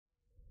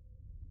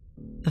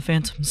The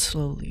phantom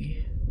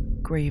slowly,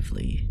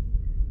 gravely,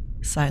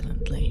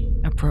 silently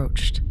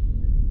approached.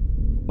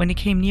 When he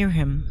came near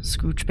him,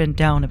 Scrooge bent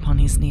down upon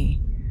his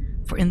knee,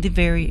 for in the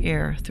very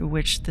air through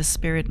which the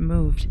spirit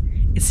moved,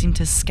 it seemed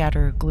to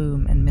scatter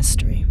gloom and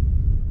mystery.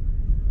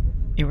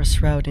 It was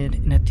shrouded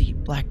in a deep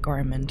black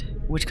garment,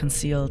 which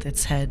concealed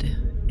its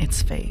head,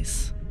 its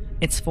face,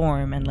 its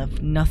form, and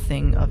left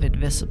nothing of it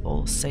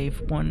visible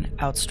save one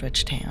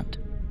outstretched hand.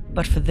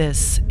 But for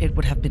this, it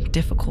would have been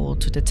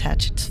difficult to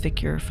detach its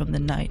figure from the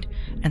night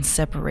and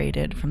separate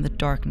it from the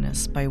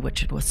darkness by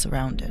which it was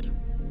surrounded.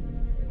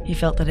 He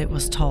felt that it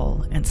was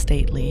tall and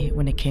stately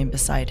when it came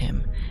beside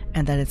him,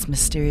 and that its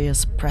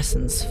mysterious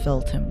presence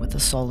filled him with a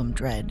solemn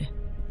dread.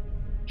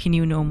 He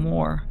knew no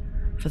more,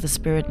 for the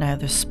spirit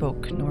neither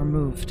spoke nor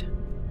moved.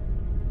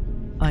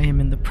 "I am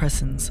in the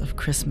presence of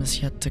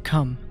Christmas yet to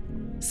come,"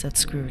 said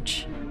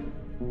Scrooge.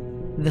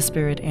 The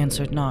spirit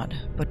answered not,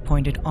 but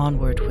pointed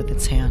onward with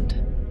its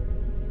hand.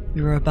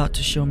 "You are about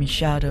to show me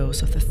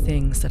shadows of the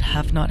things that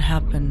have not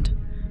happened,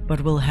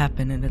 but will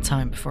happen in the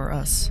time before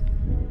us,"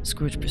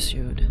 Scrooge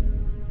pursued.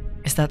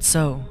 "Is that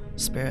so,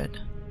 spirit?"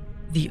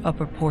 The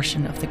upper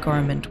portion of the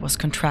garment was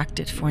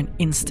contracted for an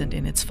instant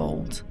in its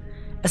fold,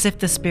 as if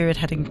the spirit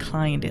had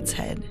inclined its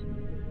head.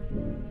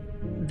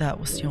 That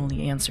was the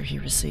only answer he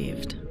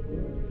received.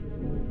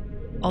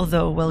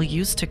 Although well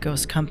used to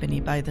ghost company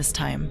by this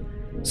time,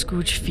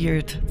 Scrooge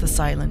feared the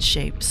silent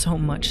shape so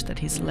much that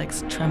his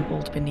legs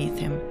trembled beneath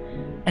him,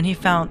 and he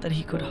found that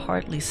he could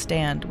hardly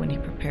stand when he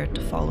prepared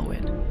to follow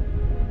it.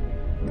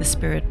 The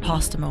spirit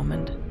paused a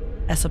moment,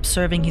 as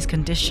observing his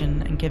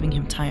condition and giving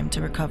him time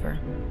to recover.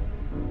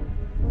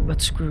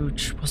 But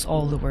Scrooge was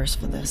all the worse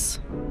for this.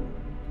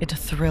 It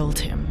thrilled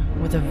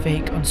him with a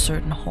vague,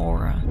 uncertain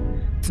horror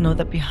to know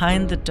that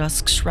behind the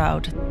dusk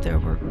shroud there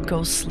were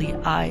ghostly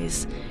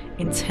eyes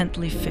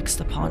intently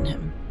fixed upon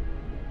him,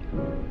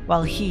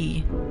 while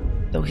he,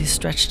 though he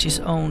stretched his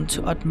own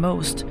to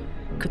utmost,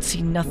 could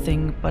see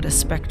nothing but a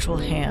spectral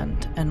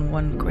hand and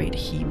one great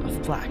heap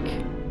of black.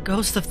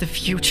 "Ghost of the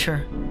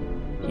future!"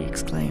 he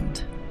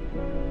exclaimed.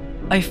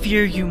 "I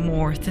fear you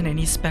more than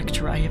any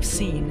spectre I have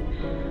seen,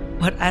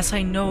 but as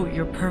I know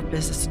your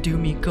purpose is to do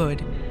me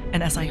good,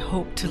 and as I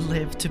hope to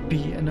live to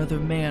be another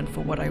man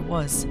for what I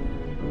was,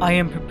 I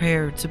am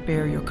prepared to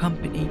bear your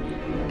company,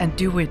 and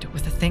do it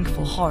with a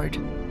thankful heart.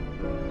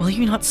 Will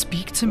you not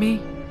speak to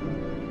me?"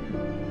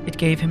 It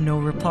gave him no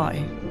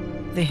reply.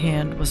 The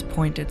hand was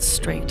pointed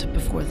straight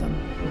before them.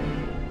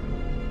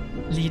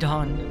 "Lead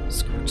on,"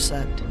 Scrooge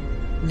said.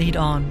 "Lead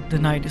on, the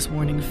night is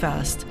waning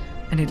fast,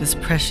 and it is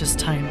precious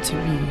time to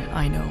me,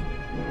 I know.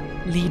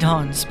 Lead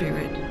on,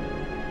 spirit."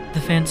 The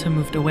phantom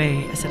moved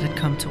away as it had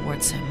come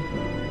towards him.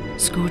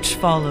 Scrooge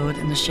followed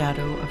in the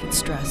shadow of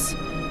its dress,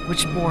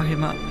 which bore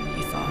him up,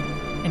 he thought,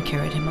 and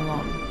carried him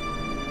along.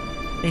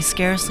 They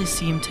scarcely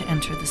seemed to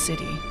enter the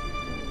city,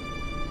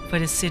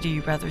 but a city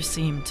rather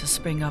seemed to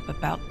spring up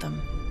about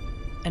them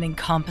and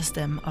encompass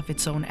them of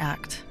its own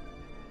act.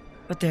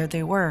 But there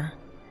they were,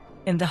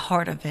 in the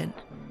heart of it,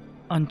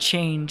 on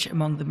change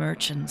among the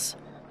merchants,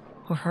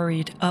 who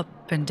hurried up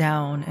and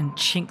down and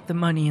chinked the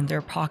money in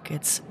their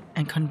pockets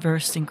and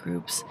conversed in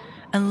groups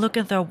and looked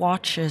at their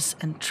watches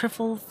and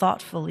trifled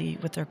thoughtfully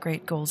with their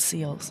great gold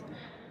seals,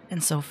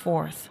 and so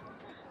forth,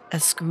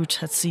 as Scrooge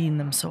had seen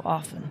them so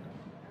often.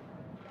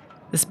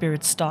 The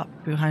spirit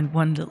stopped behind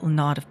one little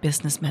knot of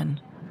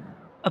businessmen,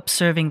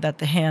 observing that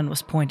the hand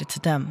was pointed to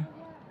them.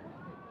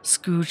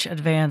 Scrooge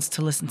advanced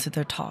to listen to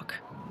their talk.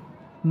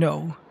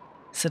 "No,"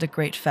 said a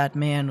great fat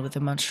man with a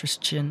monstrous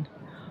chin.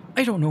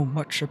 "I don't know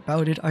much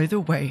about it either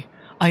way.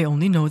 I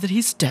only know that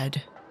he's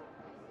dead."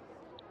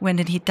 "When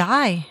did he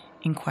die?"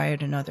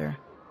 inquired another.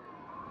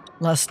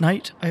 "Last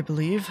night, I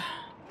believe."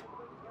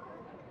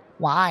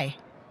 "Why?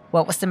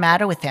 What was the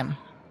matter with him?"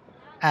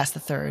 asked the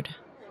third,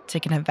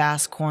 taking a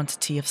vast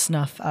quantity of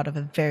snuff out of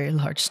a very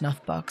large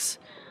snuff box.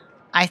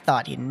 "I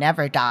thought he'd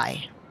never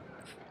die."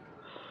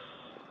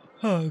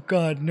 "Oh,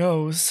 God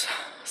knows,"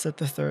 said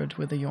the third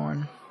with a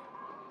yawn.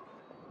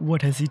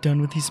 "What has he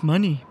done with his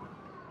money?"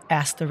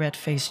 asked the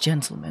red-faced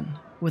gentleman,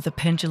 with a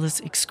pendulous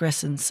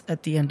excrescence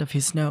at the end of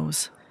his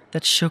nose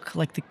that shook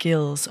like the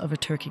gills of a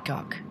turkey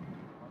cock.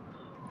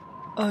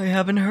 "I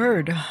haven't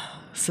heard,"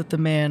 said the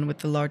man with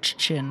the large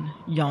chin,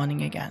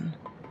 yawning again.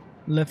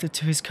 "Left it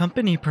to his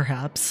company,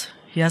 perhaps.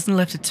 He hasn't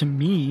left it to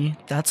me,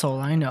 that's all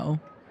I know."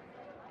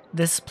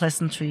 This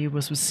pleasantry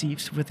was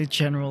received with a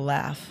general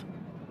laugh.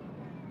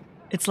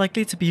 "It's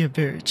likely to be a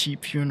very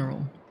cheap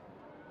funeral,"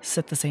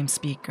 said the same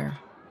speaker.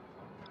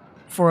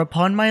 "For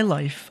upon my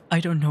life, I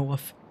don't know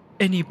of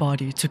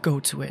anybody to go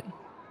to it.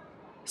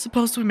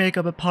 Suppose we make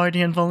up a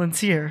party and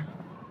volunteer?"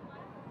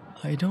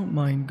 "I don't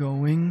mind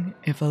going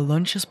if a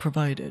lunch is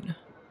provided,"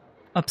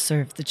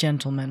 observed the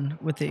gentleman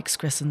with the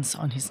excrescence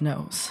on his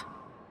nose.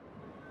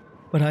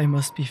 "But I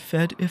must be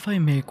fed if I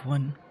make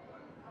one."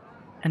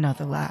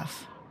 Another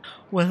laugh.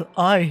 "Well,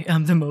 I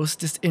am the most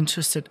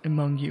disinterested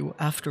among you,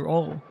 after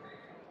all,"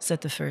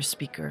 said the first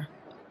speaker.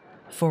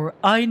 "For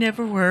I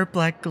never wear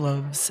black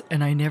gloves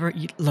and I never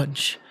eat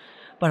lunch,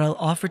 but I'll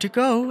offer to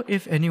go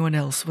if anyone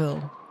else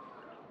will.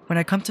 When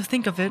I come to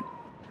think of it,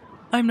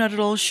 I'm not at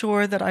all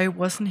sure that I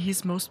wasn't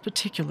his most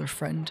particular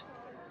friend,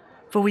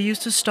 for we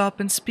used to stop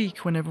and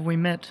speak whenever we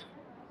met.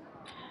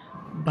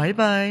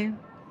 Bye-bye.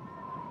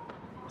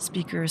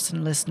 Speakers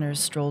and listeners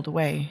strolled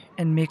away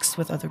and mixed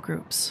with other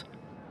groups.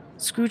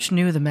 Scrooge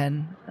knew the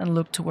men and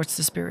looked towards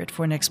the spirit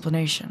for an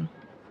explanation.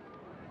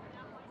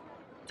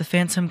 The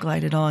phantom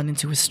glided on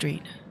into a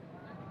street.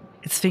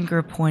 Its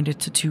finger pointed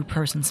to two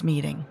persons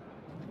meeting.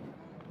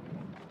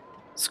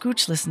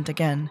 Scrooge listened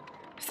again,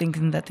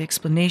 thinking that the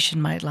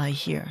explanation might lie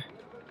here.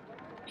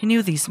 He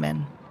knew these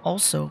men,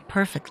 also,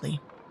 perfectly.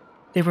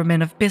 They were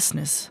men of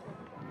business,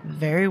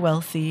 very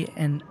wealthy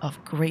and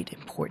of great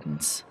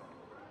importance.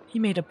 He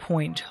made a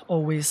point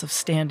always of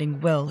standing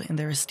well in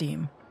their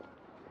esteem.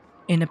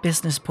 In a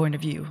business point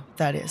of view,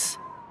 that is,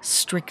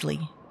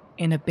 strictly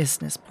in a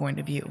business point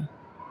of view.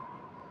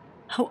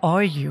 "How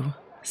are you?"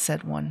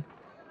 said one.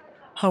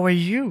 "How are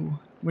you?"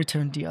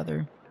 returned the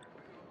other.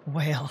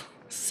 "Well,"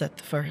 said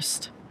the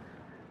first,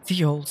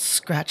 "the old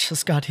Scratch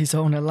has got his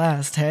own at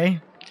last,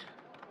 hey?"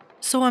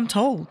 "So I'm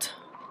told,"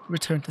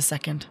 returned the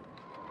second.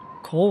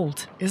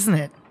 "Cold, isn't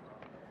it?"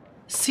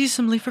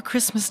 "Seasonably for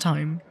Christmas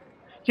time.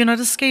 You're not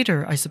a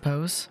skater, I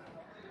suppose?"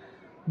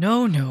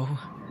 No.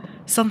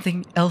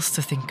 Something else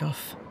to think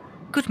of.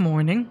 Good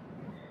morning."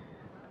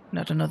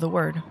 Not another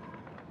word.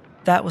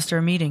 That was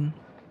their meeting,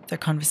 their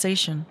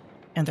conversation,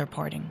 and their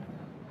parting.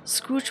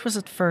 Scrooge was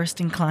at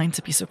first inclined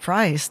to be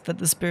surprised that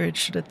the spirit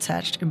should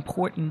attach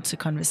importance to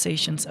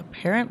conversations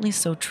apparently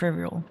so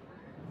trivial,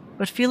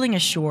 but feeling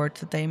assured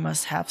that they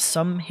must have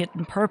some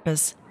hidden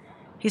purpose,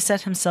 he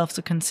set himself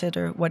to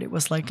consider what it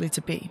was likely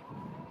to be.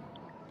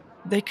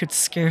 They could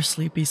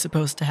scarcely be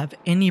supposed to have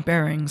any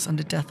bearings on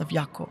the death of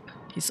Jakob,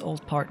 his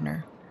old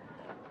partner,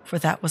 for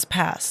that was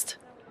past,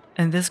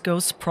 and this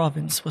ghost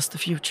province was the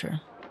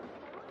future.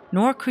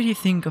 Nor could he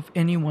think of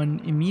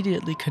anyone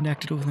immediately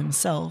connected with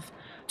himself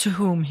to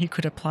whom he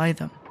could apply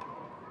them,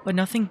 but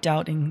nothing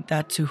doubting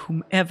that to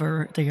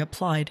whomever they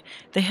applied,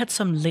 they had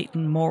some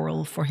latent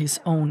moral for his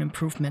own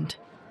improvement.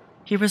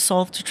 He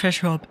resolved to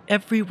treasure up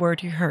every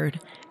word he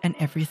heard and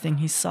everything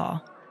he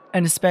saw,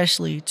 and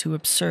especially to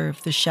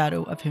observe the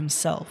shadow of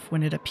himself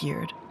when it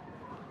appeared.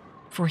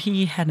 For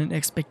he had an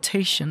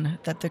expectation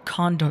that the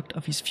conduct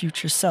of his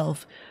future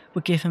self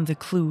would give him the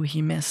clue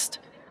he missed,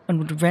 and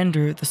would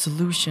render the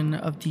solution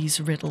of these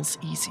riddles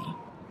easy.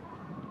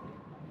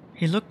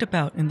 He looked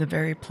about in the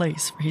very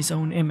place for his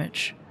own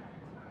image,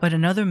 but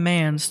another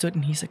man stood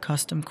in his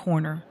accustomed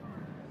corner,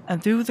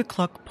 and though the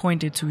clock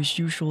pointed to his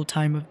usual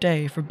time of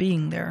day for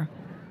being there,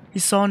 he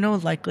saw no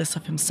likeness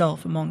of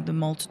himself among the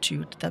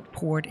multitude that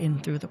poured in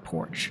through the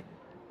porch.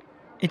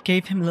 It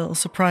gave him little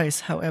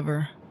surprise,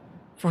 however,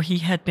 for he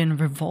had been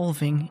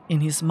revolving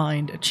in his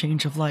mind a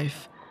change of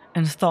life,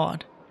 and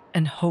thought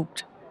and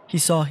hoped he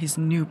saw his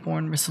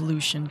newborn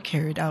resolution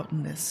carried out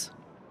in this.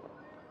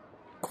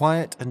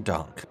 Quiet and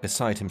dark,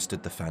 beside him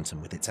stood the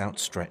phantom with its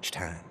outstretched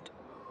hand.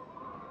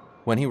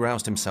 When he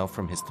roused himself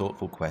from his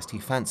thoughtful quest, he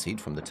fancied,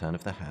 from the turn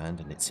of the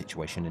hand and its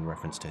situation in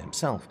reference to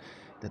himself,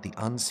 that the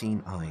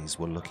unseen eyes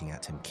were looking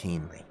at him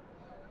keenly.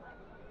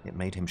 It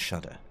made him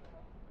shudder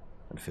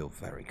and feel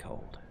very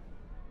cold.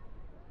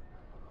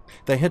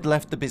 They had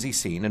left the busy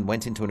scene and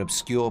went into an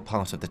obscure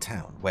part of the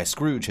town, where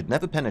Scrooge had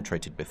never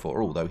penetrated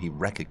before, although he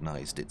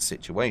recognized its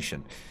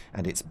situation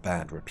and its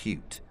bad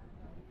repute.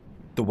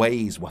 The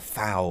ways were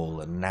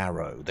foul and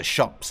narrow, the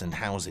shops and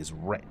houses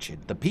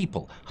wretched, the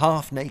people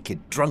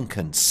half-naked,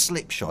 drunken,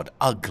 slipshod,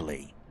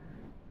 ugly.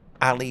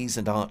 Alleys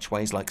and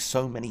archways, like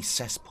so many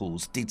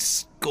cesspools, did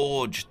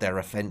scourge their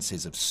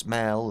offences of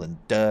smell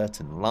and dirt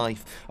and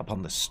life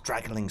upon the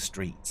straggling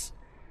streets,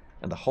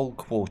 and the whole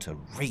quarter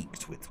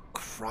reeked with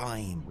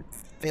crime, with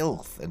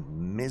filth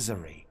and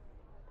misery.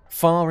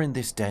 Far in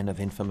this den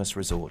of infamous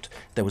resort,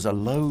 there was a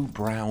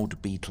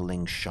low-browed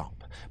beetling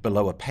shop,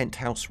 below a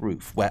penthouse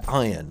roof, where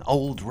iron,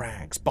 old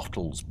rags,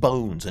 bottles,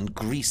 bones, and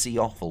greasy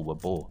offal were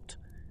bought.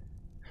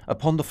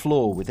 Upon the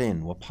floor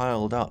within were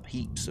piled up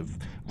heaps of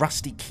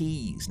rusty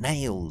keys,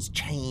 nails,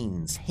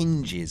 chains,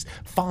 hinges,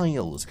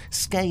 files,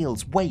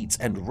 scales, weights,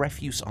 and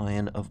refuse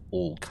iron of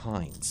all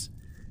kinds.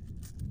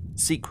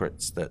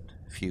 Secrets that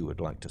few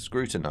would like to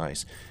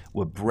scrutinize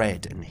were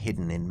bred and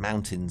hidden in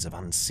mountains of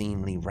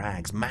unseemly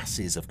rags,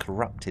 masses of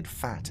corrupted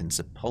fat, and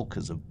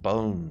sepulchres of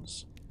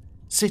bones.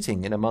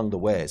 Sitting in among the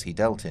wares he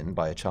dealt in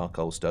by a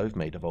charcoal stove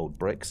made of old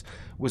bricks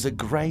was a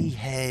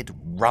grey-haired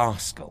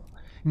rascal,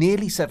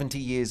 nearly 70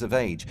 years of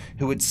age,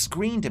 who had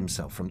screened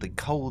himself from the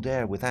cold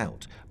air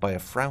without by a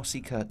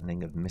frowsy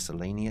curtaining of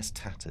miscellaneous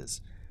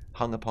tatters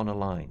hung upon a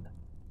line,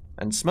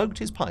 and smoked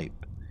his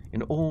pipe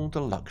in all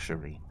the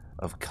luxury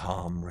of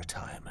calm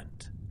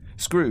retirement.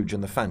 Scrooge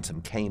and the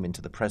phantom came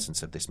into the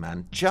presence of this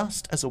man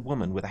just as a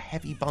woman with a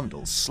heavy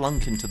bundle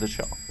slunk into the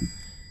shop.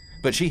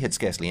 But she had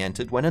scarcely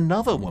entered when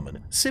another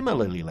woman,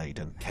 similarly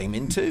laden, came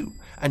in too,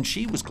 and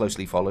she was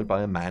closely followed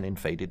by a man in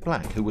faded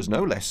black, who was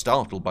no less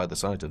startled by the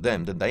sight of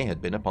them than they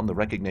had been upon the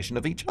recognition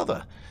of each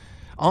other.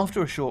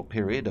 After a short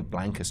period of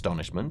blank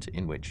astonishment,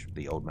 in which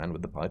the old man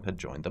with the pipe had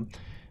joined them,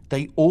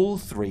 they all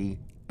three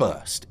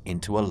burst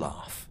into a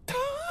laugh.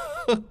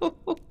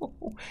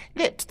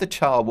 Let the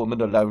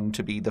charwoman alone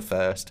to be the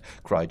first,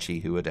 cried she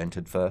who had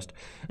entered first.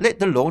 Let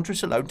the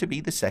laundress alone to be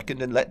the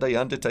second, and let the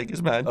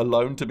undertaker's man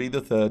alone to be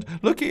the third.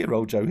 Look here,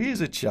 old Joe,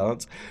 here's a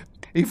chance.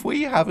 If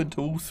we haven't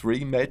all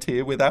three met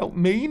here without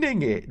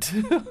meaning it.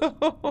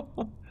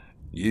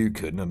 You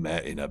couldn't have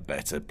met in a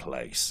better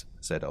place,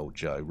 said old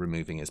Joe,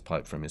 removing his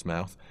pipe from his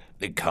mouth.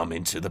 Then come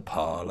into the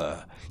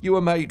parlour. You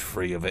were made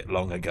free of it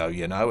long ago,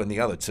 you know, and the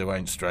other two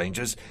ain't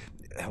strangers.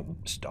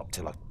 Stop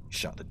till I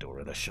shut the door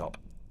of the shop.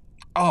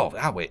 Oh,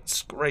 how it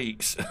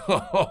squeaks.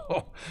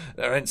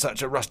 There ain't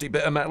such a rusty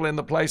bit of metal in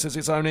the place as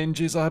its own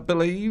hinges, I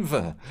believe.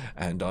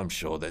 And I'm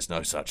sure there's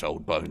no such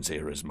old bones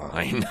here as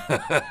mine.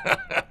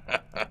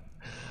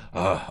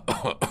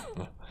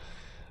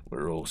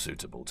 We're all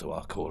suitable to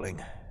our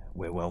calling.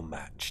 We're well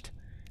matched.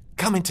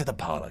 Come into the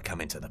parlour,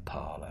 come into the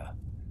parlour.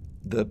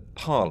 The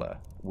parlour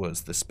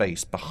was the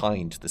space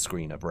behind the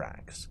screen of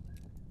rags.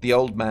 The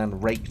old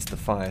man raked the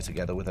fire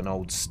together with an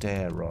old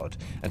stair rod,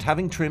 and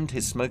having trimmed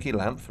his smoky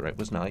lamp, for it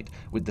was night,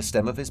 with the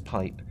stem of his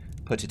pipe,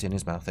 put it in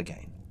his mouth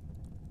again.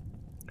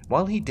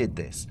 While he did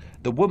this,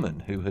 the woman,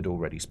 who had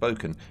already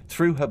spoken,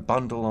 threw her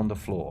bundle on the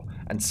floor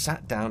and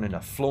sat down in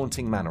a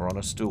flaunting manner on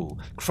a stool,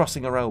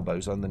 crossing her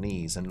elbows on the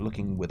knees and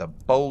looking with a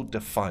bold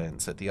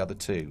defiance at the other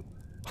two.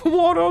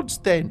 What odds,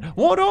 then?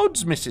 What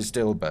odds, Mrs.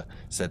 Dilber?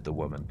 Said the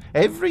woman.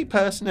 Every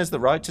person has the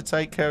right to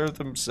take care of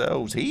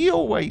themselves. He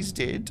always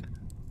did.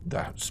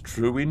 That's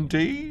true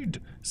indeed,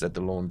 said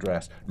the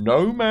laundress.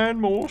 No man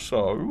more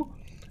so.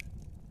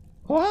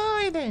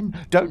 Why, then,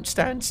 don't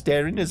stand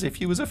staring as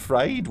if you was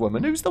afraid,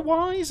 woman. Who's the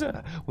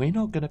wiser? We're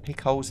not going to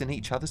pick holes in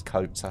each other's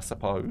coats, I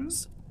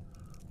suppose.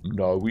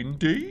 No,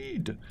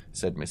 indeed,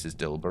 said Mrs.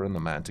 Dilber and the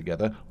man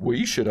together.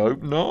 We should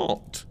hope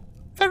not.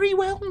 Very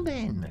well,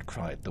 then,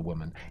 cried the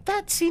woman.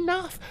 That's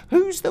enough.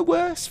 Who's the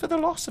worse for the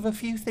loss of a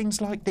few things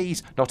like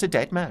these? Not a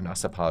dead man, I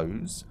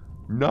suppose.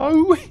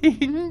 No,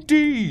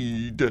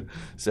 indeed,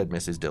 said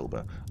Mrs.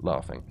 Dilber,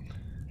 laughing.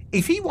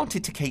 If he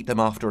wanted to keep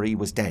them after he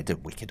was dead, a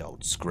wicked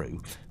old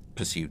screw,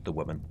 pursued the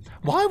woman,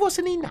 why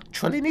wasn't he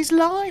natural in his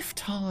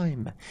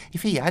lifetime?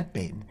 If he had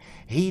been,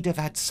 he'd have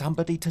had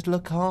somebody to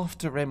look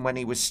after him when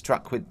he was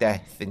struck with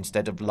death,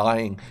 instead of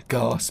lying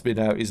gasping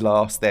out his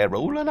last there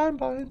all alone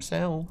by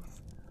himself.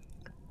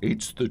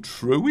 It's the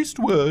truest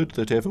word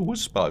that ever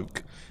was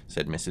spoke,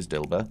 said Mrs.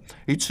 Dilber.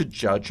 It's a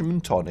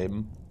judgment on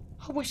him.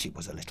 I wish it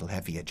was a little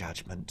heavier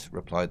judgment,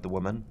 replied the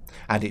woman.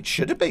 And it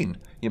should have been.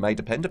 You may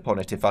depend upon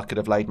it if I could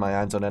have laid my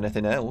hands on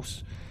anything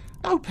else.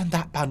 Open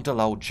that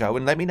bundle, old Joe,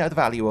 and let me know the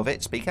value of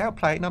it. Speak out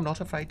plain. I'm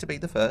not afraid to be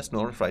the first,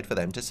 nor afraid for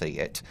them to see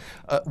it.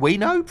 We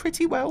know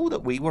pretty well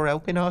that we were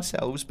helping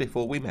ourselves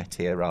before we met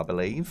here, I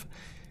believe.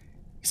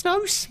 It's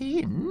no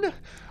sin.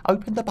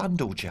 Open the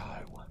bundle,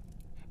 Joe.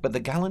 But the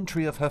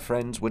gallantry of her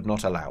friends would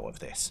not allow of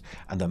this,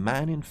 and the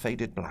man in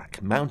faded black,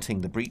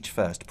 mounting the breach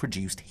first,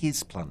 produced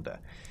his plunder.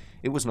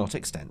 It was not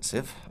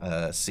extensive,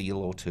 a seal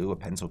or two, a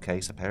pencil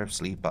case, a pair of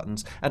sleeve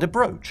buttons, and a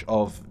brooch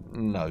of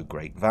no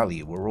great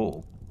value were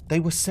all.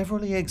 They were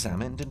severally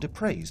examined and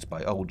appraised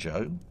by old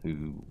Joe,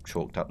 who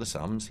chalked up the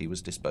sums he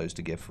was disposed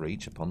to give for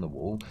each upon the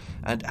wall,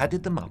 and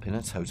added them up in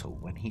a total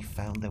when he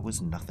found there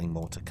was nothing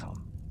more to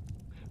come.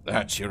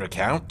 That's your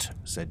account,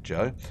 said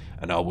Joe,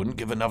 and I wouldn't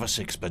give another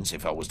sixpence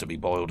if I was to be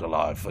boiled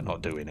alive for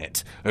not doing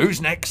it. Who's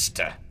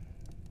next?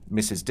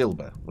 Mrs.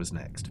 Dilber was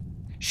next.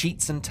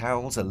 Sheets and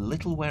towels, a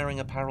little wearing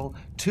apparel,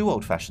 2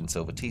 old-fashioned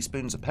silver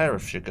teaspoons, a pair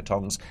of sugar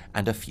tongs,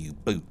 and a few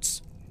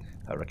boots.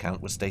 Her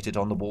account was stated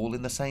on the wall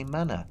in the same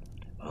manner.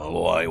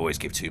 Oh, I always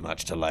give too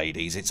much to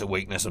ladies. It's a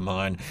weakness of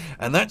mine,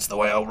 and that's the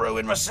way I'll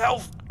ruin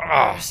myself,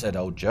 said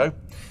old Joe.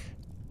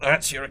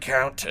 That's your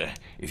account.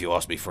 If you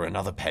asked me for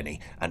another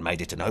penny and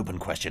made it an open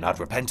question, I'd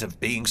repent of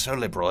being so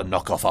liberal and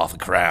knock off half a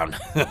crown.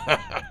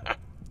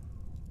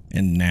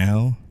 And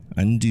now,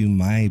 undo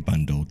my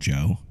bundle,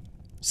 Joe,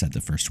 said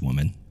the first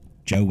woman.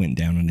 Joe went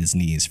down on his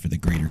knees for the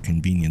greater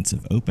convenience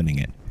of opening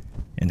it,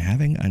 and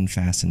having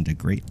unfastened a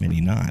great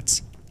many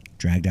knots,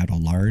 dragged out a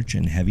large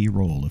and heavy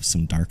roll of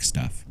some dark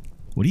stuff.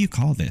 What do you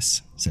call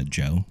this? Said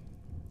Joe.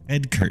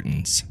 Bed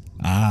curtains.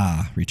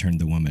 Ah, returned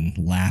the woman,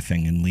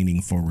 laughing and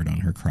leaning forward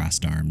on her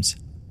crossed arms.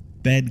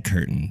 Bed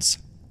curtains.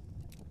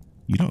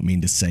 You don't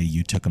mean to say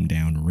you took 'em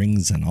down,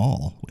 rings and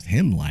all, with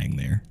him lying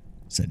there,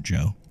 said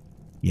Joe.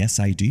 Yes,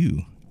 I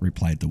do,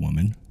 replied the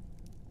woman.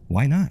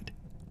 Why not?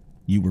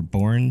 You were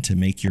born to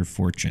make your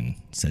fortune,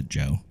 said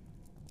Joe,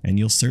 and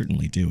you'll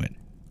certainly do it.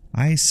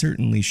 I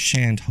certainly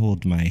shan't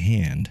hold my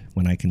hand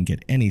when I can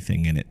get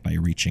anything in it by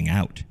reaching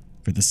out,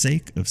 for the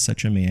sake of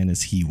such a man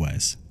as he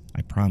was.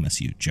 I promise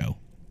you, Joe,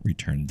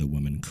 returned the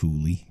woman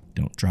coolly.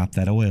 Don't drop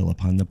that oil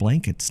upon the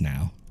blankets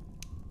now.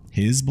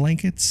 His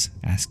blankets?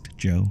 Asked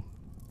Joe.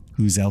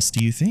 Whose else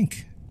do you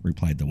think?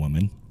 Replied the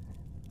woman.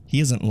 He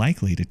isn't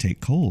likely to take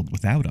cold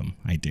without 'em,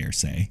 I dare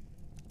say.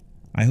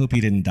 I hope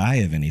he didn't die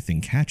of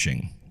anything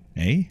catching,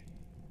 eh?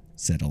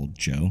 Said old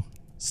Joe,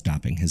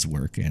 stopping his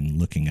work and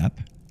looking up.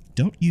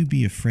 Don't you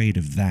be afraid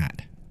of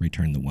that,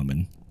 returned the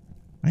woman.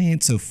 I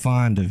ain't so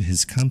fond of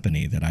his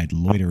company that I'd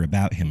loiter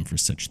about him for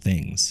such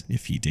things,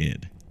 if he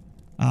did.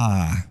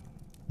 Ah,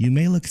 You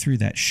may look through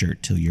that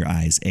shirt till your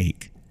eyes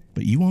ache,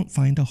 but you won't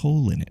find a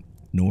hole in it,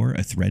 nor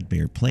a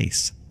threadbare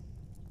place.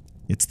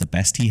 It's the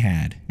best he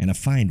had, and a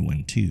fine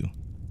one, too.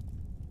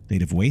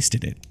 They'd have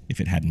wasted it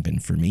if it hadn't been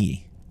for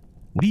me.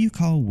 What do you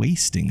call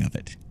wasting of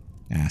it?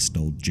 Asked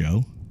old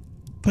Joe.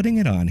 Putting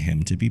it on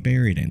him to be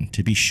buried in,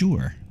 to be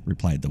sure,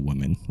 replied the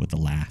woman with a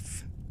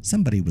laugh.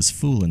 Somebody was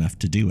fool enough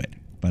to do it,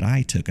 but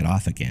I took it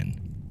off again.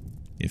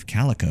 If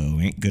calico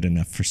ain't good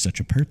enough for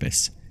such a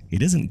purpose,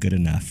 it isn't good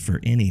enough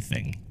for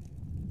anything.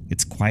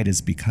 It's quite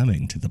as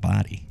becoming to the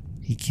body.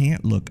 He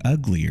can't look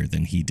uglier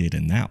than he did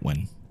in that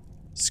one.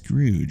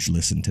 Scrooge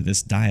listened to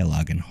this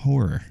dialogue in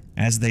horror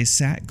as they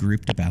sat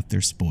grouped about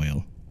their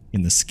spoil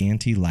in the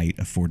scanty light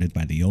afforded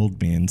by the old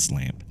man's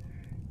lamp.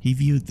 He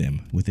viewed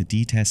them with a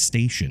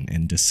detestation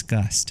and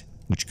disgust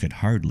which could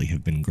hardly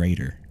have been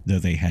greater, though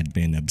they had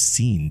been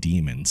obscene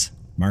demons,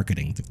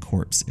 marketing the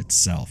corpse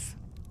itself.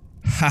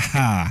 "Ha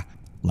ha!"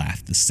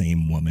 laughed the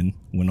same woman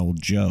when old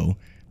Joe,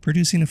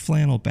 producing a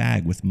flannel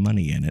bag with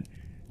money in it,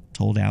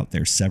 told out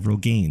their several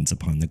gains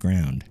upon the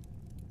ground.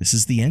 "This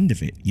is the end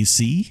of it, you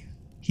see?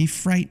 He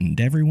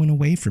frightened everyone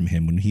away from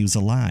him when he was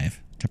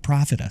alive, to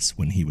profit us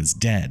when he was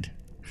dead.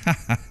 Ha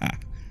ha ha!"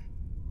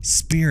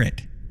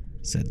 "Spirit,"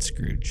 said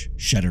Scrooge,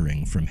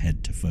 shuddering from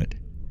head to foot.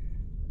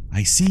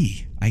 I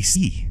see.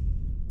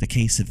 The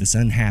case of this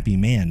unhappy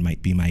man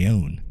might be my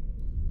own.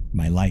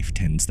 My life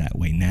tends that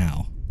way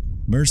now.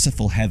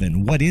 Merciful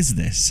heaven, what is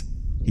this?"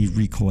 He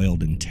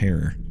recoiled in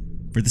terror,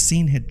 for the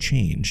scene had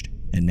changed,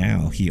 and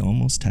now he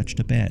almost touched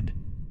a bed.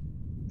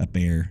 A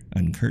bare,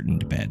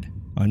 uncurtained bed,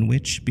 on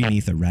which,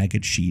 beneath a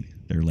ragged sheet,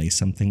 there lay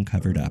something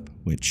covered up,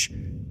 which,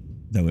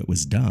 though it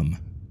was dumb,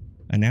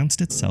 announced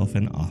itself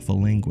in awful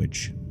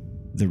language.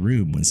 The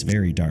room was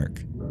very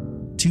dark,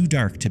 too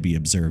dark to be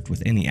observed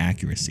with any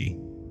accuracy,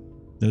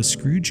 though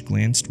Scrooge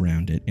glanced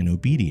round it in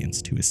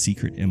obedience to a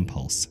secret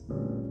impulse,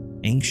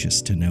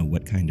 anxious to know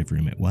what kind of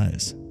room it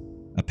was.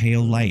 A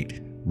pale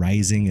light,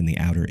 rising in the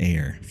outer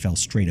air, fell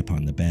straight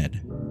upon the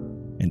bed,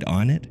 and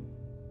on it,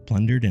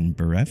 plundered and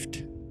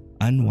bereft,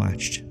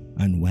 unwatched,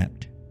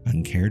 unwept,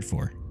 uncared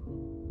for,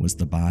 was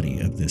the body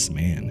of this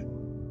man.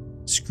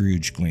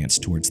 Scrooge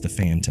glanced towards the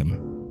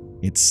phantom.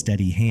 Its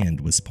steady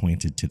hand was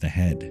pointed to the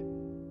head.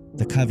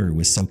 The cover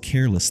was so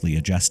carelessly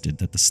adjusted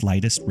that the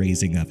slightest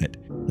raising of it,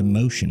 the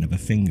motion of a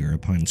finger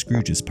upon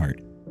Scrooge's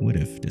part, would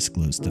have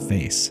disclosed the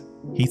face.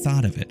 He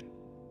thought of it,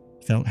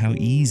 felt how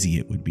easy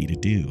it would be to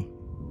do,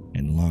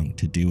 and longed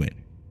to do it.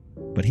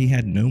 But he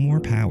had no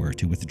more power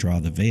to withdraw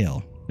the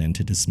veil than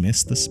to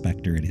dismiss the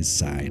specter at his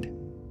side.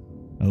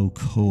 "O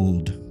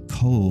cold,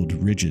 cold,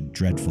 rigid,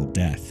 dreadful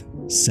death,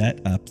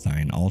 set up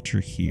thine altar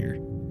here,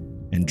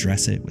 and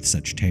dress it with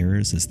such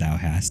terrors as thou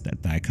hast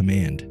at thy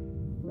command.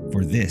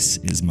 For this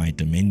is my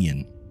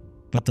dominion.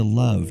 But the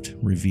loved,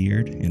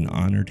 revered, and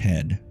honored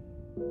head,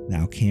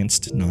 thou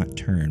canst not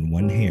turn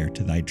one hair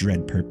to thy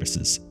dread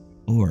purposes,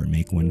 or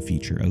make one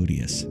feature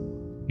odious.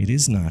 It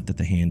is not that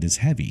the hand is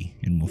heavy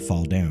and will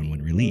fall down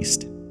when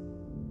released.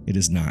 It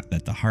is not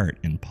that the heart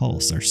and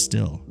pulse are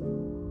still,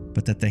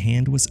 but that the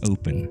hand was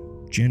open,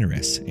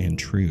 generous, and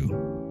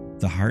true,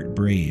 the heart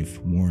brave,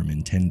 warm,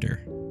 and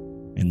tender,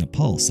 and the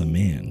pulse a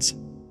man's.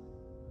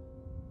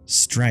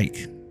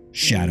 Strike,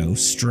 shadow,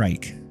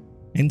 strike,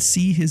 and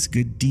see his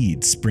good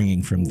deeds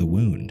springing from the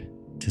wound,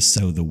 to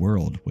sow the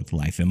world with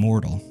life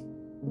immortal."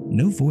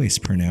 No voice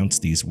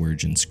pronounced these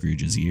words in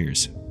Scrooge's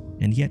ears,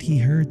 and yet he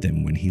heard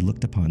them when he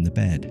looked upon the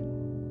bed.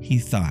 He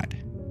thought,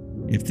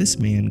 if this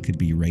man could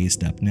be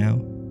raised up now,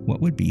 what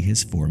would be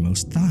his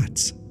foremost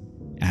thoughts?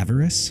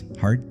 Avarice,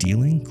 hard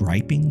dealing,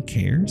 griping,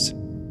 cares?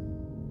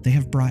 They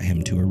have brought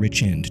him to a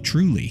rich end,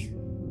 truly.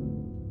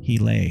 He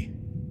lay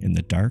in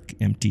the dark,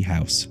 empty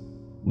house,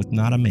 with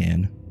not a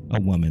man,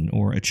 a woman,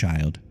 or a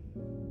child,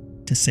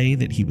 to say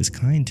that he was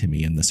kind to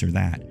me in this or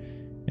that,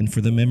 and for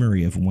the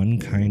memory of one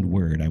kind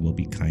word I will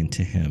be kind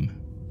to him.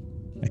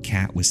 A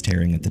cat was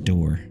tearing at the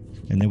door,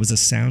 and there was a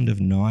sound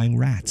of gnawing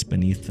rats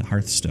beneath the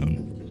hearthstone.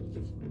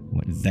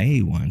 What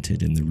they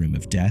wanted in the room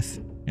of death,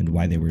 and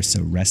why they were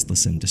so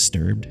restless and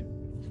disturbed,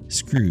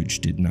 Scrooge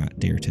did not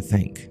dare to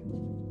think.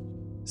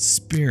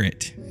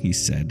 "Spirit," he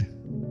said,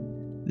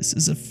 "this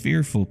is a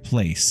fearful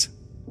place.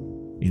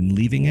 In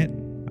leaving it,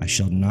 I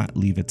shall not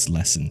leave its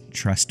lesson,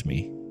 trust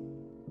me.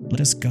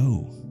 Let us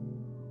go."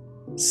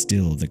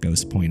 Still the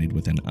ghost pointed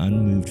with an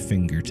unmoved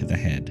finger to the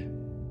head.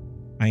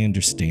 "I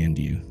understand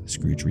you,"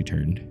 Scrooge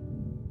returned,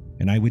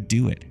 "and I would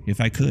do it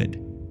if I could.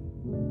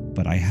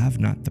 But I have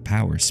not the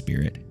power,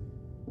 Spirit.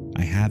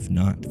 I have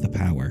not the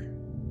power."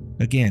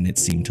 Again it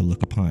seemed to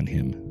look upon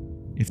him.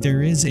 "If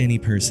there is any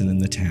person in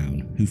the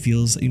town who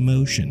feels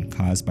emotion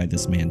caused by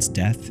this man's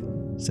death,"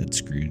 said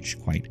Scrooge,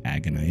 quite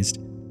agonized,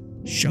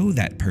 "show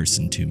that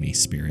person to me,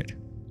 Spirit.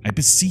 I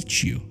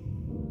beseech you."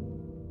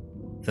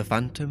 The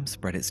phantom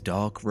spread its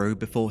dark robe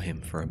before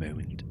him for a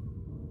moment,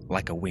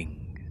 like a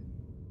wing,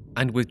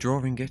 and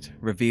withdrawing it,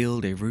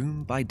 revealed a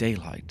room by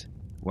daylight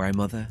where a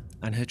mother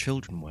and her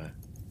children were.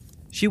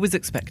 She was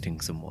expecting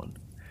someone,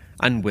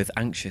 and with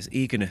anxious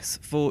eagerness,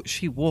 for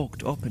she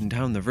walked up and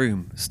down the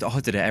room,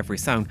 started at every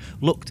sound,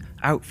 looked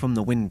out from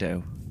the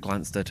window,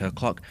 glanced at her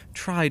clock,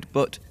 tried,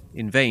 but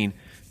in vain,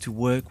 to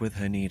work with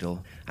her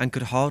needle, and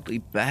could hardly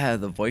bear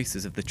the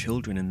voices of the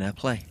children in their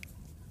play.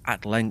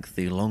 At length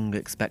the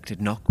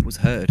long-expected knock was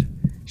heard.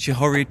 She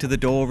hurried to the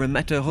door and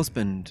met her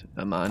husband,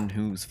 a man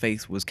whose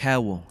face was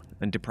careworn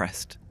and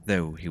depressed,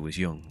 though he was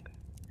young.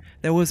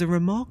 There was a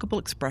remarkable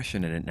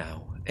expression in it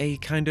now, a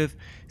kind of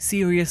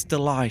serious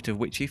delight of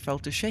which he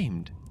felt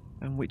ashamed,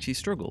 and which he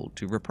struggled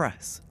to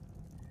repress.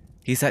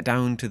 He sat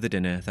down to the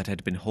dinner that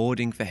had been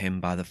hoarding for him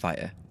by the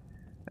fire,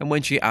 and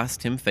when she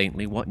asked him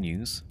faintly what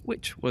news,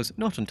 which was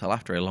not until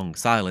after a long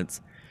silence,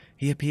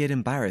 he appeared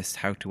embarrassed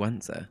how to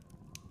answer.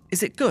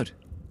 "Is it good?"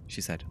 she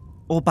said,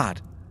 "or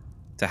bad?"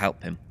 To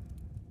help him.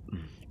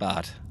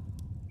 "Bad,"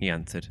 he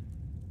answered.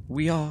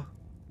 "We are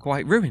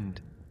quite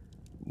ruined."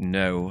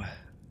 "No,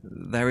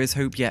 there is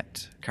hope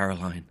yet,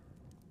 Caroline.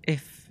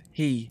 If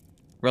he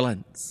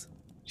relents,"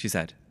 she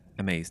said,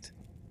 amazed.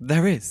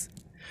 "There is.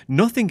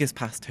 Nothing is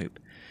past hope.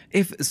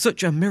 If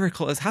such a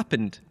miracle has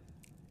happened—"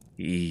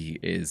 "He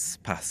is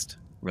past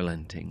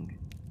relenting,"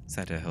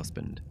 said her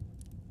husband.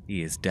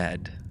 "He is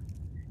dead."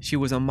 She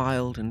was a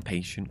mild and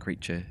patient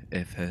creature,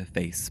 if her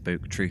face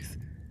spoke truth,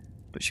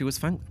 but she was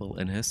thankful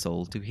in her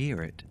soul to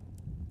hear it,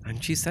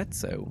 and she said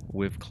so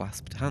with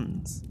clasped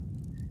hands.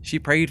 She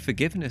prayed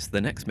forgiveness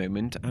the next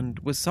moment, and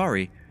was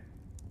sorry,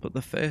 but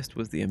the first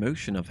was the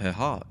emotion of her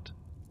heart.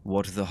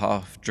 What the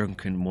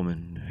half-drunken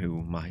woman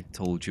whom I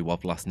told you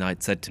of last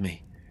night said to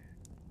me,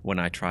 when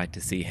I tried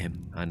to see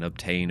him and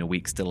obtain a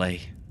week's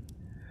delay,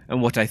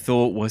 and what I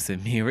thought was a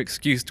mere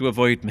excuse to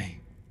avoid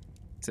me,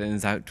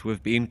 turns out to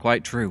have been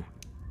quite true.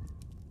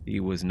 He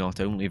was not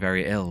only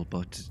very ill,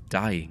 but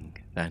dying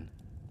then.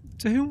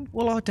 To whom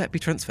will our debt be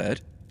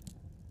transferred?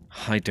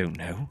 I don't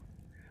know.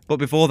 But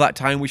before that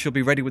time we shall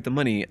be ready with the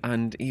money,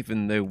 and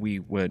even though we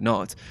were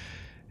not,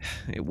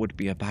 it would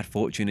be a bad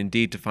fortune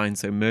indeed to find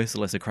so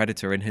merciless a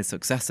creditor in his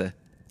successor.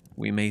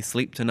 We may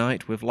sleep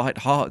tonight with light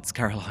hearts,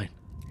 Caroline.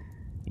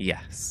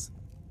 Yes.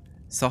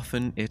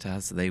 Soften it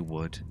as they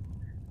would,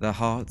 their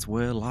hearts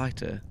were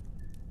lighter.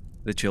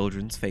 The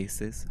children's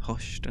faces,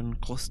 hushed and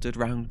clustered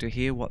round to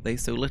hear what they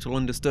so little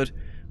understood,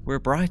 were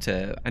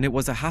brighter, and it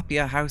was a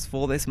happier house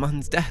for this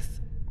man's death.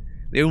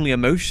 The only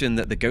emotion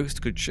that the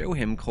ghost could show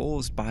him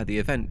caused by the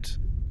event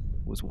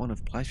was one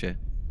of pleasure.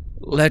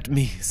 "Let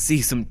me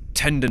see some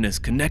tenderness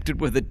connected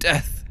with the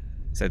death,"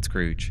 said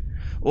Scrooge,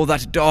 "or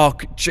that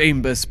dark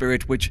chamber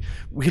spirit which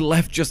we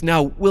left just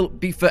now will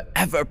be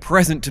forever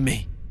present to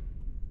me."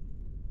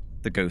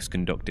 The ghost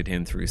conducted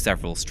him through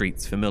several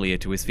streets familiar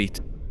to his feet,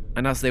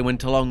 and as they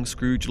went along,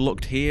 Scrooge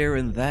looked here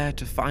and there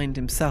to find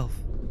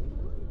himself,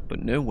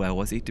 but nowhere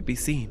was he to be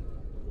seen.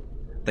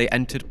 They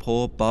entered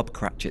poor Bob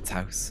Cratchit's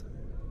house,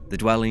 the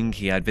dwelling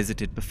he had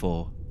visited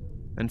before,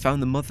 and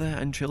found the mother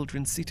and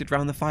children seated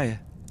round the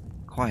fire,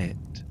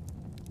 quiet,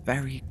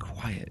 very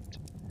quiet.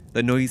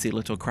 The noisy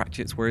little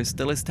Cratchits were as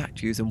still as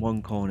statues in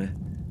one corner,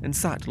 and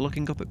sat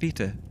looking up at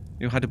Peter,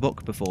 who had a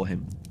book before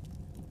him.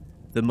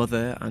 The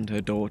mother and her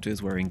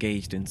daughters were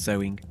engaged in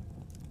sewing,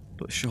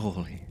 but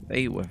surely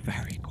they were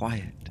very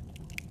quiet.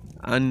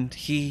 And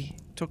he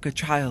took a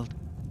child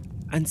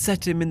and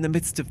set him in the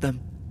midst of them.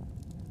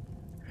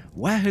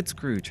 Where had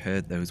Scrooge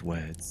heard those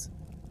words?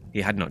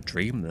 He had not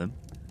dreamed them.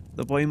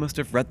 The boy must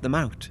have read them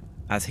out,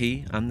 as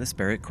he and the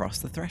spirit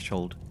crossed the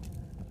threshold.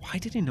 Why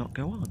did he not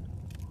go on?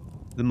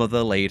 The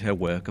mother laid her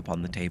work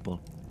upon the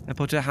table, and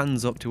put her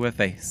hands up to her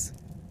face.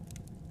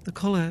 "The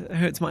colour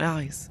hurts my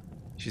eyes,"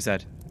 she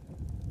said.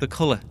 "The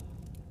colour.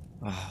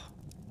 Ah, oh,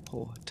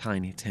 poor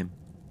Tiny Tim."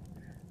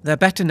 "They're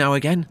better now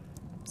again,"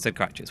 said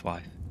Cratchit's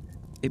wife.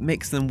 "It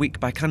makes them weak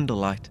by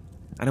candlelight,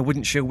 and I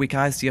wouldn't show weak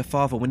eyes to your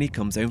father when he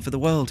comes home for the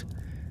world.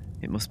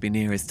 It must be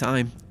near his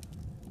time."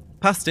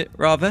 "Past it,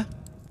 rather,"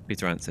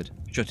 Peter answered,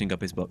 shutting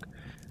up his book.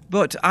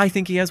 "But I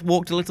think he has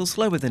walked a little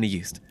slower than he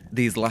used,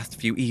 these last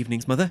few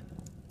evenings, Mother."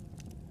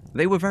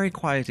 They were very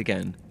quiet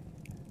again.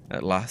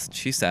 At last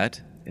she said,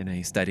 in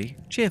a steady,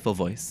 cheerful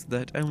voice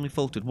that only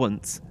faltered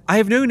once, I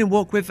have known him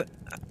walk with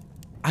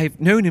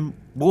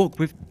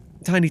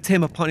Tiny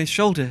Tim upon his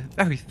shoulder,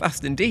 very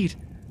fast indeed."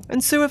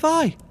 "And so have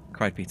I,"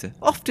 cried Peter.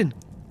 "Often."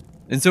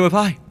 "And so have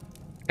I,"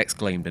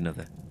 exclaimed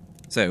another.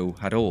 So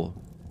had all.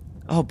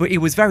 "Oh, but he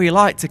was very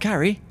light to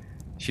carry,"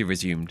 she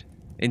resumed,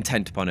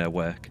 intent upon her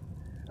work.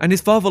 "And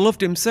his father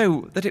loved him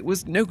so that it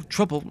was no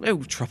trouble.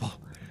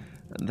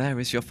 And there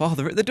is your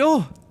father at the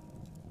door."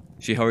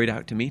 She hurried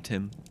out to meet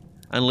him,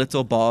 and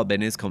little Bob in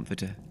his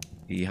comforter,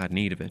 he had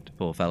need of it,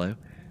 poor fellow,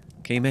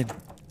 came in.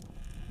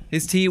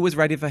 His tea was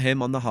ready for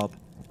him on the hob,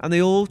 and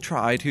they all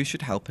tried who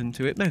should help him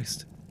to it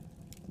most.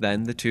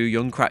 Then the two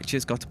young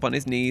Cratchits got upon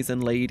his knees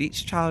and laid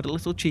each child a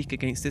little cheek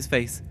against his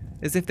face,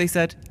 as if they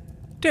said,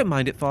 "Don't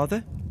mind it,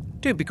 father.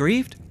 Don't be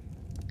grieved."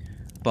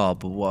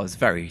 Bob was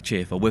very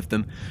cheerful with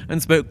them,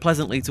 and spoke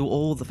pleasantly to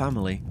all the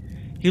family.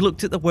 He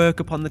looked at the work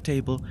upon the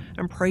table,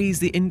 and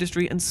praised the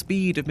industry and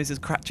speed of Mrs.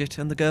 Cratchit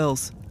and the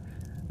girls.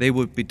 They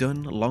would be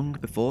done long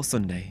before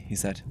Sunday, he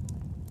said.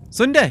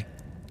 "Sunday?"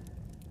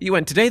 You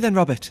went today then,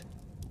 Robert?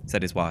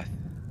 Said his wife.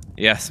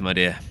 Yes, my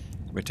dear,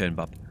 returned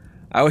Bob.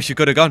 I wish you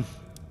could have gone.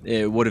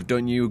 It would have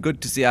done you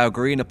good to see how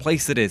green a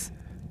place it is.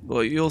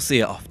 But you'll see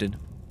it often.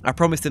 I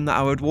promised him that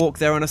I would walk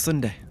there on a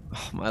Sunday.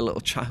 Oh, my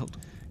little child,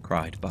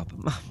 cried Bob.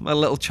 My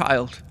little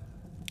child.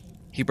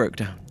 He broke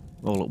down,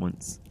 all at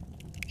once.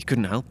 He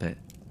couldn't help it.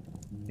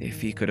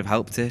 If he could have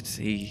helped it,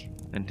 he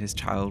and his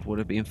child would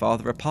have been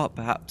farther apart,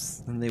 perhaps,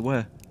 than they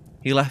were.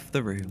 He left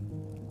the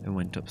room and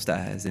went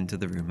upstairs into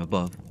the room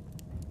above,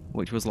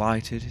 which was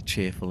lighted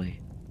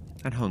cheerfully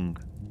and hung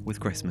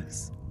with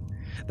Christmas.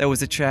 There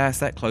was a chair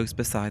set close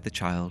beside the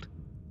child,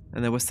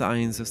 and there were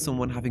signs of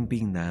someone having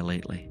been there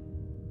lately.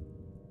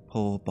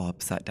 Poor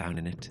Bob sat down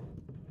in it,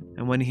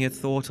 and when he had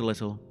thought a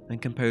little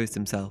and composed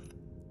himself,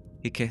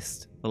 he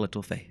kissed the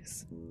little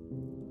face.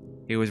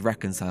 He was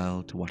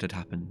reconciled to what had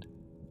happened,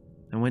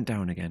 and went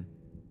down again,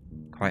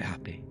 quite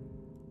happy.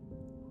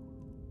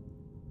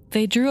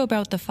 They drew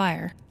about the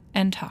fire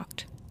and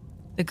talked,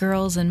 the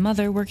girls and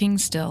mother working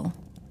still.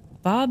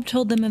 Bob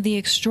told them of the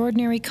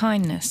extraordinary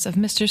kindness of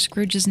Mr.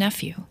 Scrooge's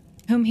nephew,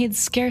 whom he had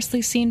scarcely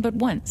seen but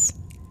once,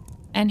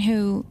 and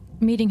who,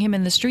 meeting him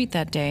in the street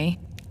that day,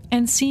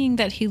 and seeing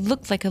that he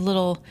looked like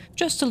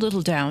just a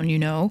little down, you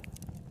know,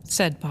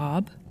 said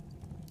Bob,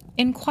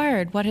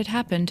 inquired what had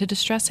happened to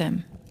distress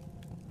him.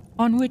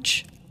 On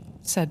which,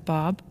 said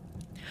Bob,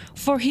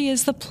 for he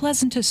is the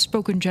pleasantest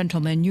spoken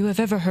gentleman you have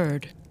ever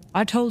heard,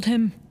 I told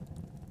him,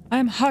 I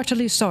am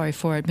heartily sorry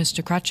for it,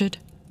 Mr. Cratchit,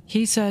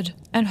 he said,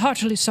 and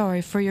heartily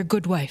sorry for your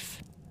good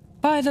wife.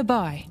 By the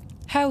by,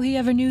 how he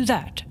ever knew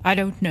that, I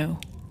don't know.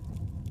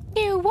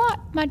 Knew what,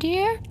 my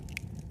dear?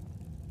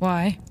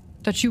 Why,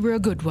 that you were a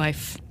good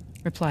wife,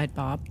 replied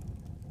Bob.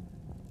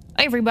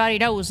 Everybody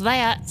knows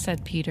that,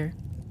 said Peter.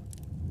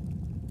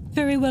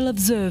 Very well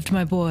observed,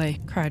 my boy,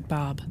 cried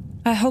Bob.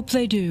 I hope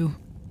they do.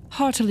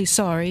 Heartily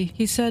sorry,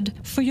 he said,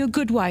 for your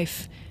good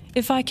wife,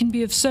 if I can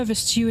be of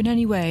service to you in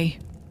any way.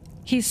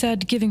 He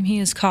said, giving me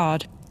his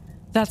card,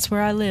 that's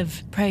where I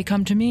live, pray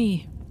come to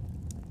me.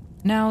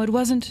 Now it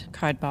wasn't,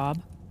 cried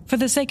Bob, for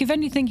the sake of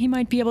anything he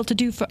might be able to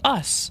do for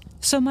us,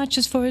 so much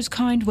as for his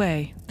kind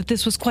way, that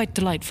this was quite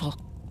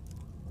delightful.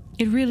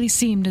 It really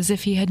seemed as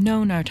if he had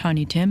known our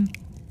Tiny Tim,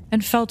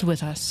 and felt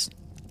with us.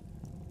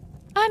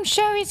 I'm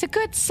sure he's a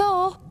good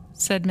soul,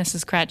 said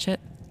Mrs. Cratchit.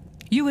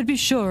 You would be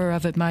surer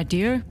of it, my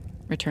dear,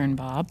 returned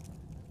Bob.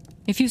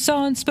 If you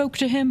saw and spoke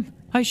to him,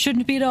 I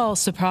shouldn't be at all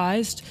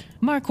surprised.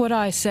 Mark what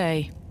I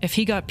say, if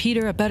he got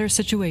Peter a better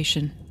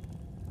situation.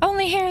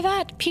 Only hear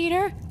that,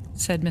 Peter,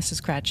 said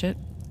Mrs. Cratchit.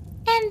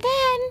 And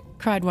then,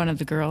 cried one of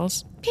the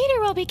girls, Peter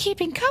will be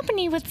keeping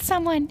company with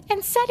someone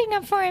and setting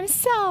up for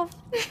himself.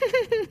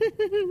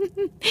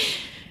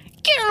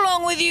 Get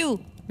along with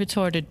you,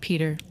 retorted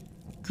Peter,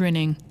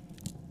 grinning.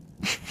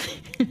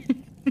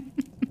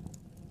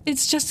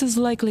 It's just as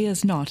likely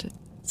as not,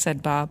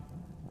 said Bob.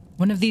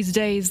 One of these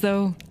days,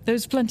 though,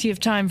 there's plenty of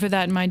time for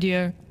that, my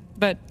dear.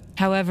 But,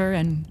 however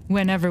and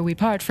whenever we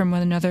part from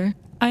one another,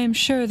 I am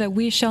sure that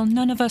we shall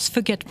none of us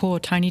forget poor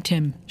Tiny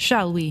Tim,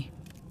 shall we?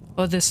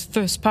 Or this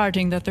first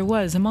parting that there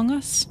was among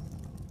us?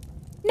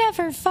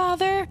 Never,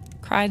 father,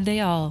 cried they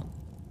all.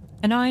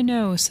 And I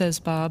know, says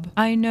Bob,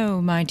 I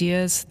know, my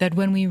dears, that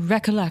when we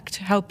recollect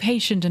how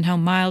patient and how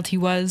mild he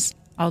was,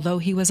 although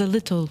he was a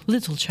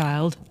little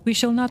child, we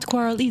shall not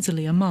quarrel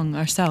easily among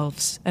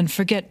ourselves, and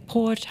forget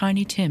poor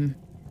Tiny Tim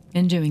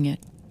in doing it.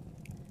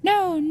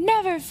 No,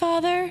 never,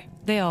 father,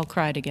 they all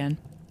cried again.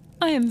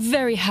 I am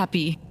very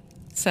happy,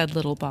 said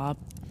little Bob.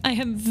 I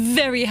am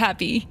very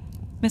happy.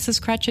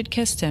 Mrs. Cratchit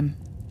kissed him.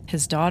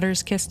 His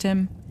daughters kissed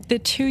him. The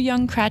two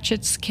young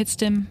Cratchits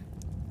kissed him.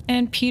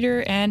 And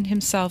Peter and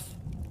himself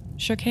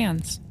shook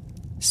hands.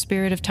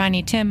 Spirit of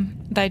Tiny Tim,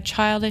 thy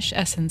childish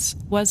essence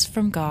was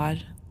from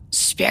God.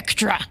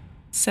 Spectra,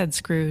 said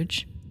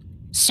Scrooge.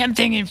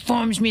 Something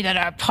informs me that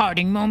our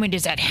parting moment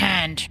is at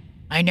hand.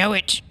 I know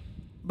it,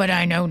 but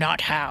I know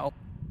not how.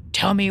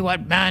 Tell me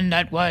what man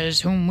that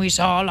was whom we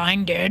saw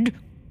lying dead.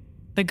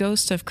 The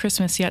ghost of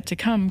Christmas yet to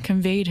come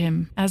conveyed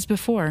him as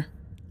before,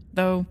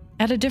 though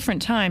at a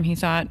different time, he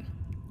thought.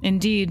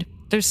 Indeed,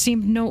 there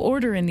seemed no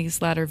order in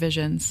these latter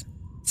visions,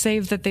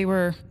 save that they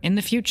were in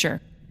the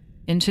future,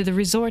 into the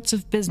resorts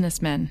of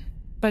businessmen,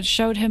 but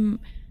showed him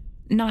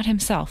not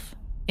himself.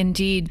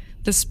 Indeed,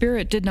 the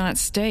spirit did not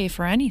stay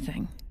for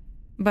anything,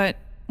 but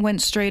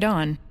went straight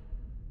on,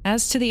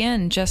 as to the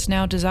end just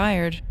now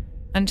desired,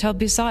 until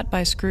besought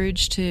by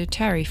Scrooge to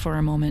tarry for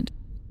a moment.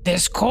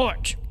 This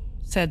court,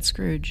 said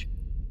Scrooge,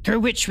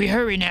 through which we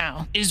hurry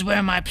now, is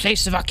where my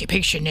place of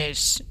occupation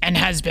is, and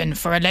has been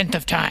for a length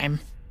of time.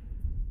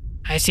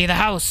 I see the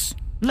house.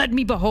 Let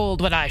me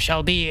behold what I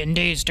shall be in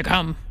days to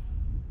come.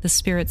 The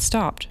spirit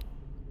stopped.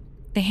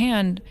 The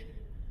hand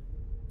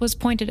was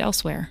pointed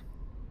elsewhere.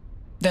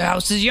 The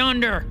house is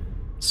yonder,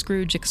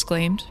 Scrooge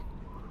exclaimed.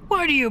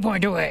 Why do you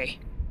point away?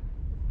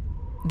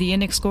 The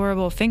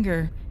inexorable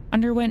finger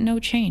underwent no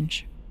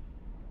change.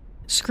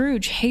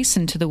 Scrooge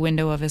hastened to the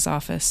window of his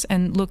office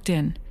and looked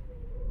in.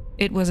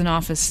 It was an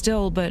office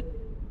still, but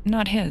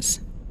not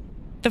his.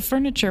 The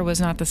furniture was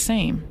not the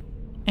same,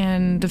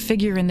 and the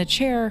figure in the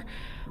chair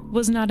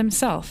was not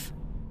himself.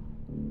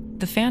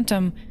 The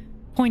phantom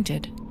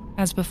pointed,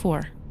 as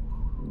before.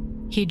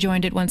 He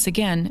joined it once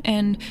again,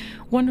 and,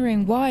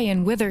 wondering why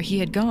and whither he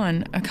had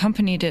gone,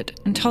 accompanied it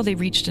until they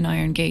reached an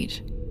iron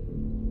gate.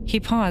 He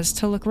paused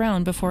to look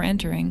round before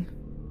entering.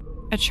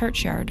 A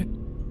churchyard.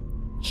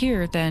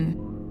 Here,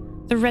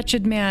 then, the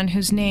wretched man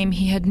whose name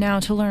he had now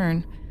to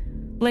learn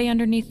lay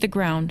underneath the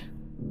ground.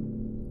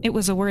 It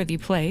was a worthy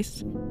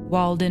place,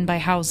 walled in by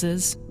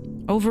houses,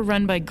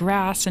 overrun by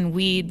grass and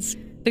weeds,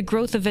 the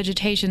growth of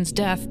vegetation's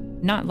death,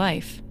 not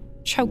life,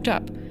 choked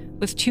up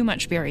with too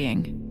much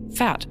burying,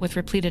 fat with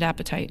repleted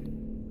appetite.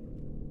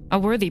 A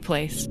worthy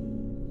place.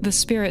 The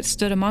spirit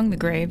stood among the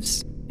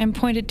graves and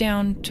pointed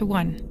down to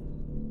one.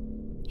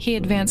 He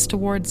advanced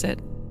towards it,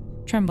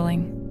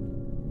 trembling.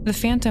 The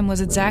phantom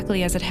was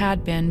exactly as it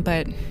had been,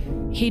 but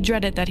he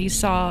dreaded that he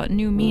saw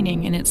new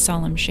meaning in its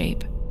solemn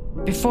shape.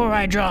 "Before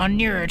I draw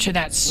nearer to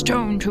that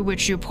stone to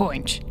which you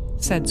point,"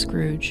 said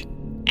Scrooge,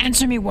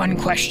 "answer me one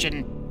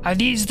question. Are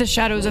these the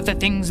shadows of the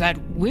things that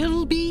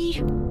will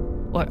be?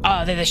 Or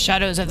are they the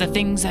shadows of the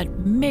things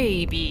that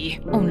may be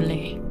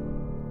only?"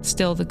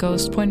 Still the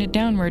ghost pointed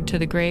downward to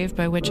the grave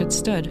by which it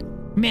stood.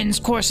 "Men's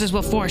courses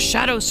will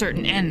foreshadow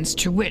certain ends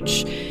to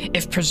which,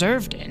 if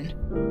preserved in,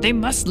 they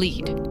must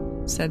lead,"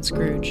 said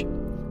Scrooge.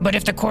 "But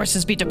if the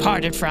courses be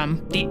departed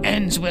from, the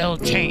ends will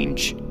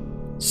change.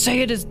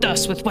 Say it is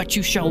thus with what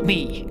you show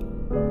me."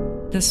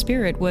 The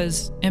spirit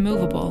was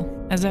immovable,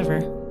 as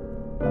ever.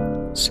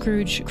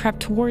 Scrooge crept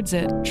towards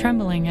it,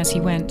 trembling as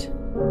he went,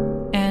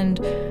 and,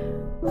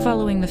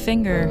 following the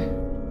finger,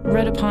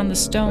 read upon the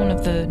stone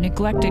of the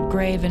neglected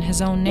grave in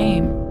his own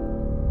name,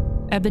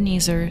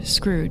 Ebenezer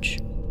Scrooge.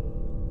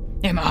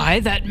 "Am I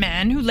that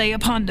man who lay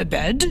upon the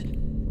bed?"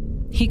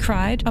 he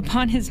cried,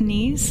 upon his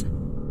knees.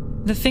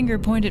 The finger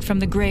pointed from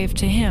the grave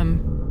to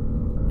him,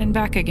 and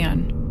back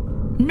again.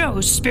 "No,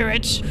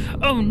 spirit!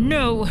 Oh,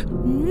 no,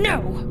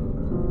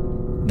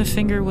 no!" The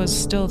finger was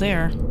still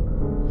there.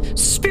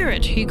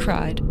 "Spirit!" he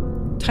cried,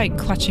 tight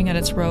clutching at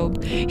its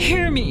robe.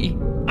 "Hear me!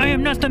 I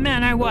am not the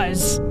man I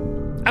was.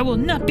 I will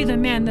not be the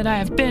man that I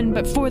have been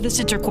but for this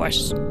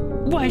intercourse.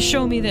 Why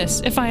show me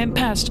this, if I am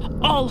past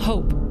all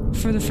hope?"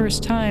 For the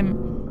first time,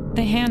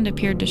 the hand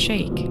appeared to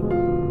shake.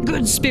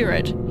 "Good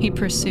spirit," he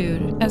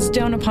pursued, as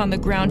down upon the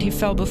ground he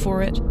fell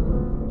before it,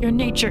 "your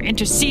nature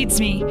intercedes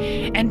me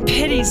and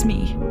pities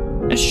me.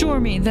 Assure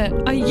me that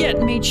I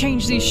yet may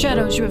change these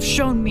shadows you have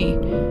shown me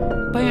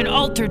by an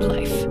altered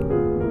life."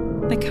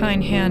 The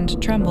kind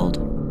hand trembled.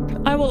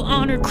 "I will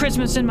honor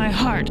Christmas in my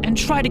heart and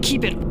try to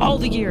keep it all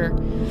the year.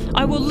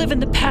 I will live in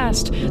the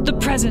past, the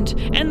present,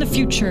 and the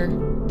future.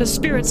 The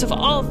spirits of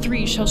all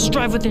three shall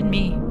strive within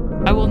me.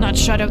 I will not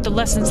shut out the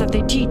lessons that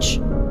they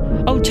teach.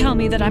 Oh, tell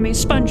me that I may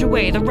sponge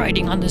away the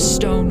writing on this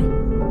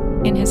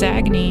stone." In his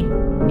agony,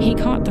 he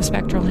caught the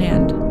spectral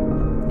hand.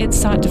 It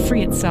sought to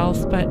free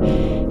itself, but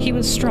he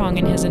was strong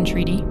in his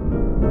entreaty,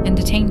 and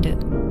detained it.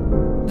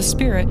 The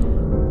spirit,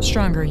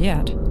 stronger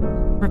yet,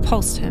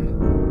 repulsed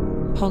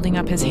him. Holding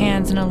up his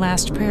hands in a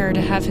last prayer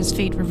to have his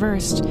fate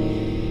reversed,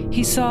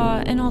 he saw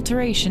an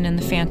alteration in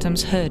the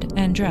phantom's hood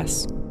and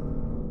dress.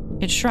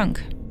 It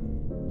shrunk,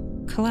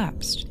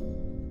 collapsed,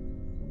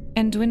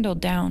 and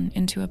dwindled down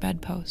into a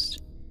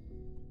bedpost.